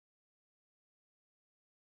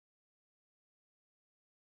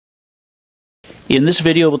In this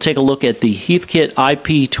video, we'll take a look at the Heathkit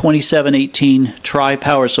IP-2718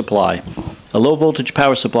 Tri-Power Supply, a low-voltage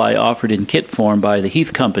power supply offered in kit form by the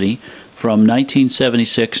Heath Company from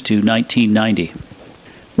 1976 to 1990.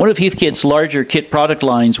 One of Heathkit's larger kit product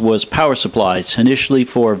lines was power supplies, initially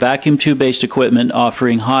for vacuum tube-based equipment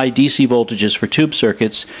offering high DC voltages for tube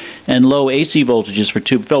circuits and low AC voltages for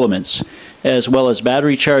tube filaments, as well as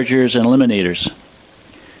battery chargers and eliminators.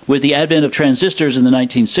 With the advent of transistors in the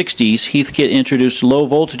 1960s, Heathkit introduced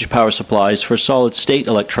low-voltage power supplies for solid-state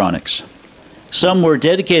electronics. Some were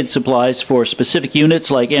dedicated supplies for specific units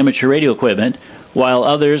like amateur radio equipment, while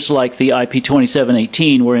others, like the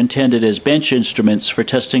IP-2718, were intended as bench instruments for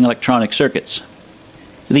testing electronic circuits.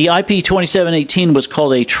 The IP-2718 was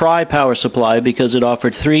called a tri-power supply because it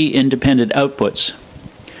offered three independent outputs.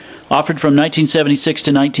 Offered from 1976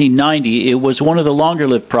 to 1990, it was one of the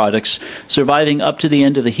longer-lived products, surviving up to the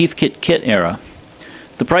end of the Heathkit kit era.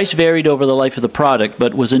 The price varied over the life of the product,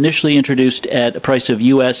 but was initially introduced at a price of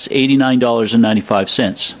US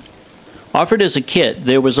 $89.95. Offered as a kit,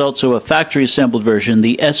 there was also a factory-assembled version,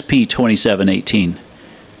 the SP-2718.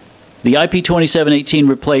 The IP-2718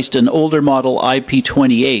 replaced an older model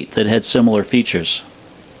IP-28 that had similar features.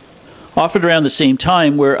 Offered around the same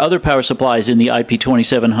time were other power supplies in the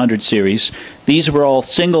IP-2700 series. These were all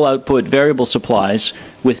single-output variable supplies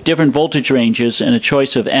with different voltage ranges and a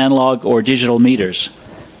choice of analog or digital meters.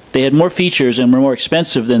 They had more features and were more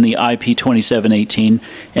expensive than the IP-2718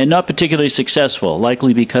 and not particularly successful,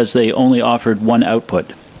 likely because they only offered one output.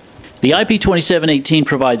 The IP-2718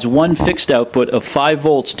 provides one fixed output of 5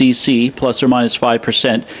 volts DC plus or minus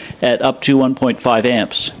 5% at up to 1.5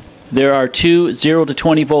 amps. There are two 0 to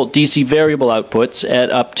 20 volt DC variable outputs at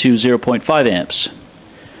up to 0.5 amps.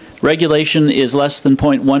 Regulation is less than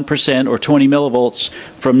 0.1% or 20 millivolts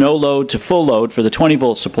from no load to full load for the 20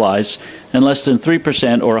 volt supplies and less than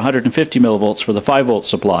 3% or 150 millivolts for the 5 volt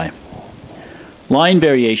supply. Line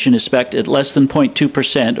variation is spec'd at less than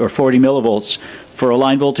 0.2% or 40 millivolts for a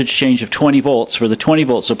line voltage change of 20 volts for the 20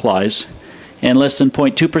 volt supplies and less than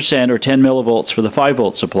 0.2% or 10 millivolts for the 5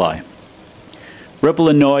 volt supply. Ripple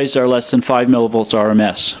and noise are less than 5 millivolts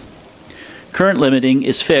RMS. Current limiting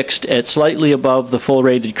is fixed at slightly above the full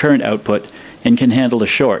rated current output and can handle a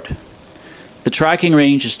short. The tracking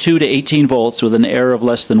range is 2 to 18 volts with an error of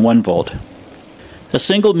less than 1 volt. A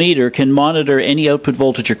single meter can monitor any output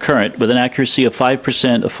voltage or current with an accuracy of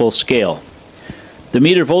 5% of full scale. The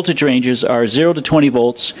meter voltage ranges are 0 to 20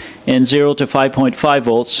 volts and 0 to 5.5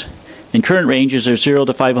 volts, and current ranges are 0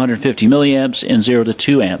 to 550 milliamps and 0 to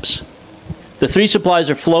 2 amps. The three supplies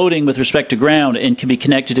are floating with respect to ground and can be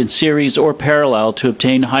connected in series or parallel to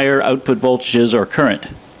obtain higher output voltages or current.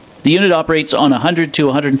 The unit operates on 100 to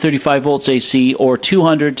 135 volts AC or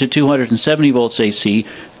 200 to 270 volts AC,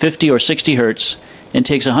 50 or 60 Hertz, and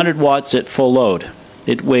takes 100 watts at full load.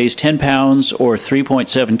 It weighs 10 pounds or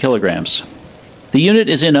 3.7 kilograms. The unit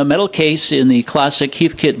is in a metal case in the classic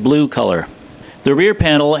Heathkit blue color. The rear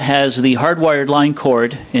panel has the hardwired line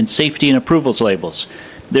cord and safety and approvals labels.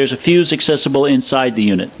 There's a fuse accessible inside the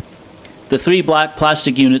unit. The three black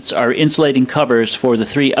plastic units are insulating covers for the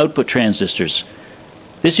three output transistors.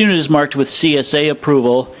 This unit is marked with CSA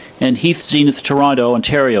approval and Heath Zenith Toronto,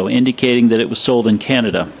 Ontario, indicating that it was sold in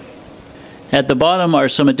Canada. At the bottom are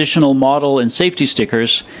some additional model and safety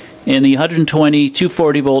stickers and the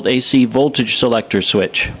 120-240 volt AC voltage selector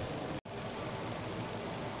switch.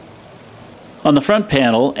 On the front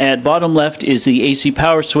panel, at bottom left is the AC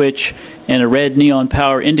power switch and a red neon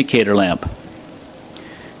power indicator lamp.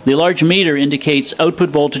 The large meter indicates output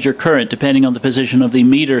voltage or current depending on the position of the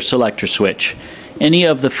meter selector switch. Any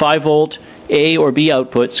of the 5 volt A or B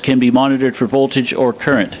outputs can be monitored for voltage or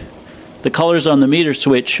current. The colors on the meter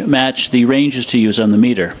switch match the ranges to use on the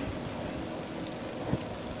meter.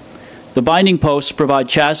 The binding posts provide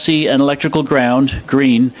chassis and electrical ground,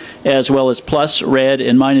 green, as well as plus, red,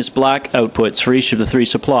 and minus black outputs for each of the three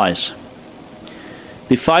supplies.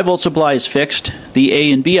 The 5 volt supply is fixed. The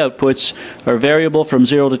A and B outputs are variable from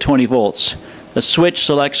 0 to 20 volts. A switch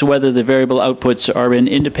selects whether the variable outputs are in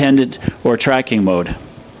independent or tracking mode.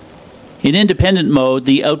 In independent mode,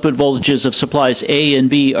 the output voltages of supplies A and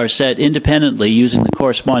B are set independently using the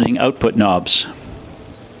corresponding output knobs.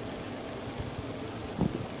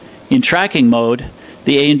 In tracking mode,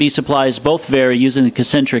 the A and B supplies both vary using the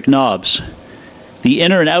concentric knobs. The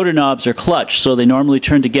inner and outer knobs are clutched, so they normally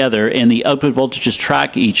turn together and the output voltages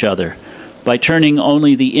track each other. By turning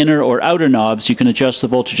only the inner or outer knobs, you can adjust the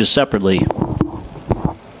voltages separately.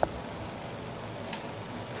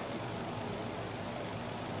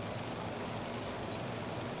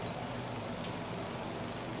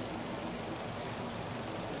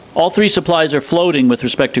 All three supplies are floating with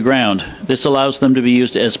respect to ground. This allows them to be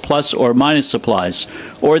used as plus or minus supplies,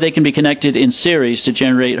 or they can be connected in series to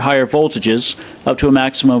generate higher voltages up to a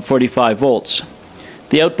maximum of 45 volts.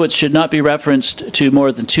 The outputs should not be referenced to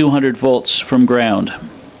more than 200 volts from ground.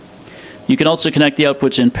 You can also connect the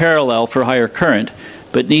outputs in parallel for higher current,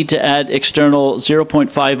 but need to add external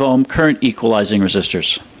 0.5 ohm current equalizing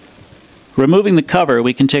resistors. Removing the cover,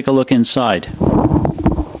 we can take a look inside.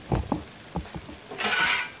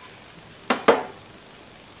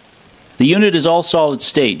 The unit is all solid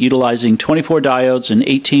state, utilizing 24 diodes and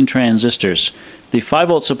 18 transistors. The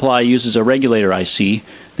 5-volt supply uses a regulator IC.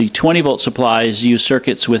 The 20-volt supplies use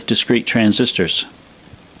circuits with discrete transistors.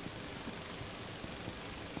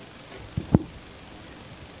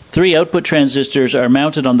 3 output transistors are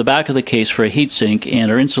mounted on the back of the case for a heatsink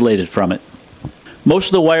and are insulated from it. Most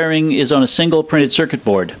of the wiring is on a single printed circuit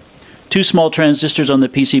board. 2 small transistors on the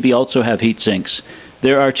PCB also have heat sinks.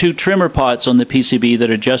 There are 2 trimmer pots on the PCB that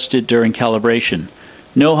are adjusted during calibration.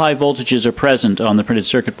 No high voltages are present on the printed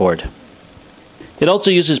circuit board. It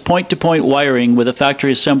also uses point-to-point wiring with a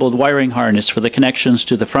factory-assembled wiring harness for the connections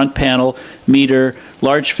to the front panel, meter,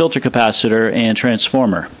 large filter capacitor, and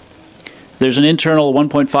transformer. There's an internal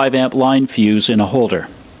 1.5 amp line fuse in a holder.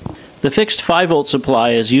 The fixed 5-volt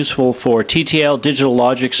supply is useful for TTL digital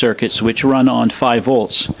logic circuits which run on 5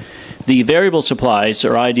 volts. The variable supplies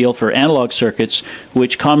are ideal for analog circuits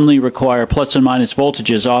which commonly require plus and minus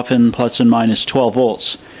voltages, often plus and minus 12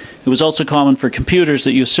 volts. It was also common for computers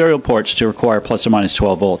that use serial ports to require plus or minus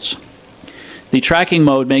 12 volts. The tracking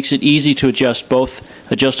mode makes it easy to adjust both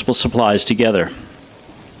adjustable supplies together.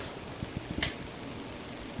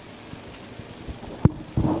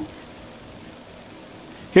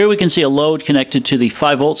 Here we can see a load connected to the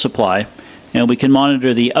 5-volt supply, and we can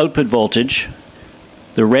monitor the output voltage,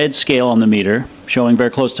 the red scale on the meter, showing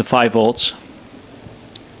very close to 5 volts,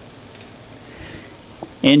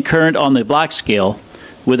 and current on the black scale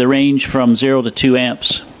with a range from 0 to 2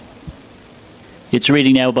 amps. It's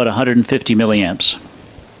reading now about 150 milliamps.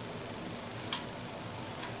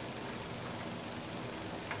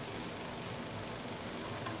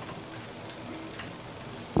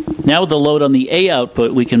 Now with the load on the A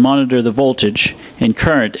output, we can monitor the voltage and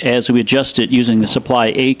current as we adjust it using the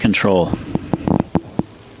supply A control.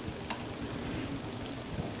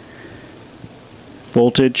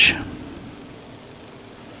 Voltage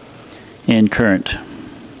and current.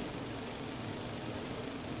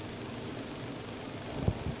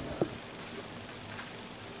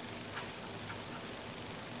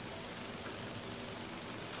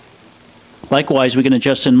 Likewise, we can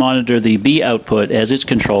adjust and monitor the B output as its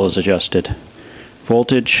control is adjusted.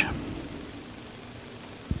 Voltage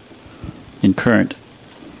and current.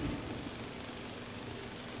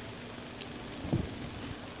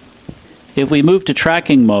 If we move to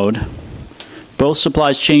tracking mode, both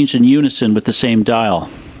supplies change in unison with the same dial.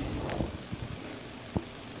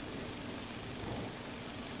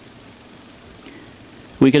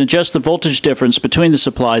 We can adjust the voltage difference between the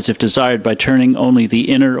supplies if desired by turning only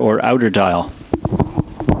the inner or outer dial.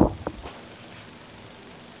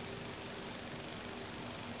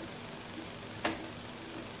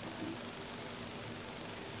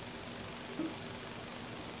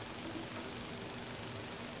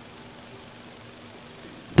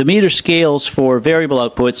 The meter scales for variable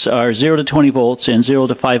outputs are 0 to 20 volts and 0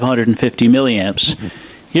 to 550 milliamps.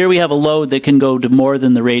 Here we have a load that can go to more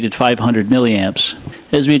than the rated 500 milliamps.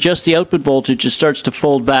 As we adjust the output voltage, it starts to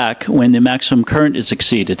fold back when the maximum current is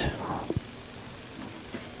exceeded.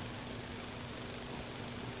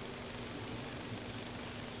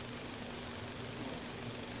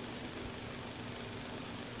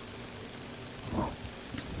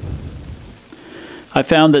 I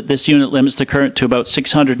found that this unit limits the current to about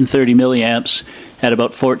 630 milliamps at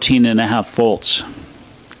about 14.5 volts.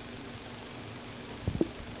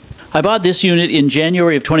 I bought this unit in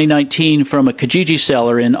January of 2019 from a Kijiji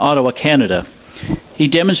seller in Ottawa, Canada. He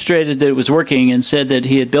demonstrated that it was working and said that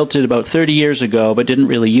he had built it about 30 years ago but didn't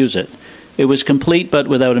really use it. It was complete but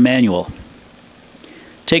without a manual.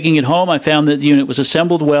 Taking it home, I found that the unit was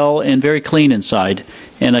assembled well and very clean inside,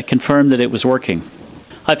 and I confirmed that it was working.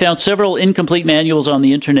 I found several incomplete manuals on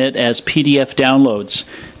the internet as PDF downloads.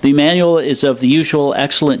 The manual is of the usual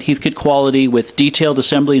excellent Heathkit quality with detailed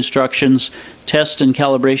assembly instructions, test and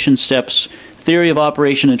calibration steps, theory of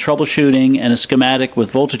operation and troubleshooting, and a schematic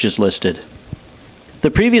with voltages listed.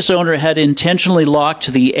 The previous owner had intentionally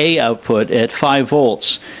locked the A output at 5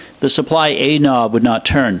 volts. The supply A knob would not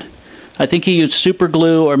turn. I think he used super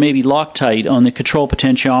glue or maybe Loctite on the control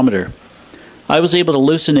potentiometer. I was able to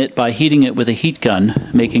loosen it by heating it with a heat gun,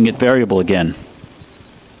 making it variable again.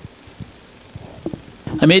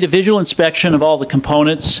 I made a visual inspection of all the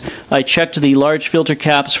components. I checked the large filter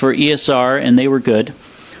caps for ESR and they were good.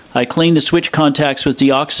 I cleaned the switch contacts with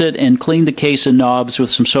deoxit and cleaned the case and knobs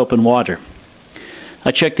with some soap and water.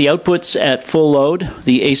 I checked the outputs at full load.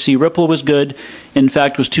 The AC ripple was good. In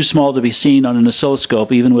fact, was too small to be seen on an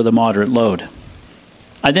oscilloscope even with a moderate load.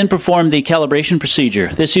 I then performed the calibration procedure.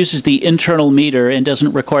 This uses the internal meter and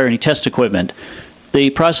doesn't require any test equipment. The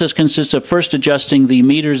process consists of first adjusting the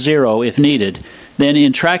meter 0 if needed. Then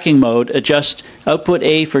in tracking mode, adjust output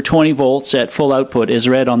A for 20 volts at full output as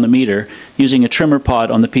read on the meter using a trimmer pot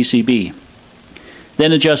on the PCB.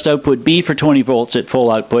 Then adjust output B for 20 volts at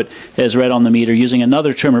full output as read on the meter using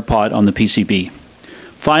another trimmer pot on the PCB.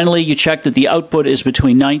 Finally, you check that the output is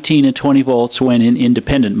between 19 and 20 volts when in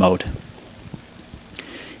independent mode.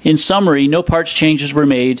 In summary, no parts changes were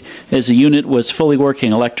made as the unit was fully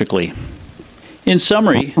working electrically. In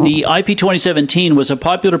summary, the IP-2718 was a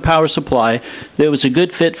popular power supply that was a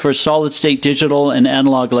good fit for solid-state digital and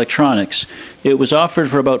analog electronics. It was offered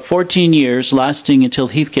for about 14 years, lasting until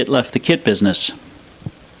Heathkit left the kit business.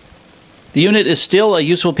 The unit is still a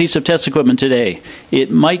useful piece of test equipment today. It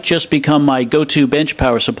might just become my go-to bench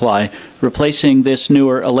power supply, replacing this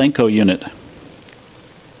newer Elenco unit.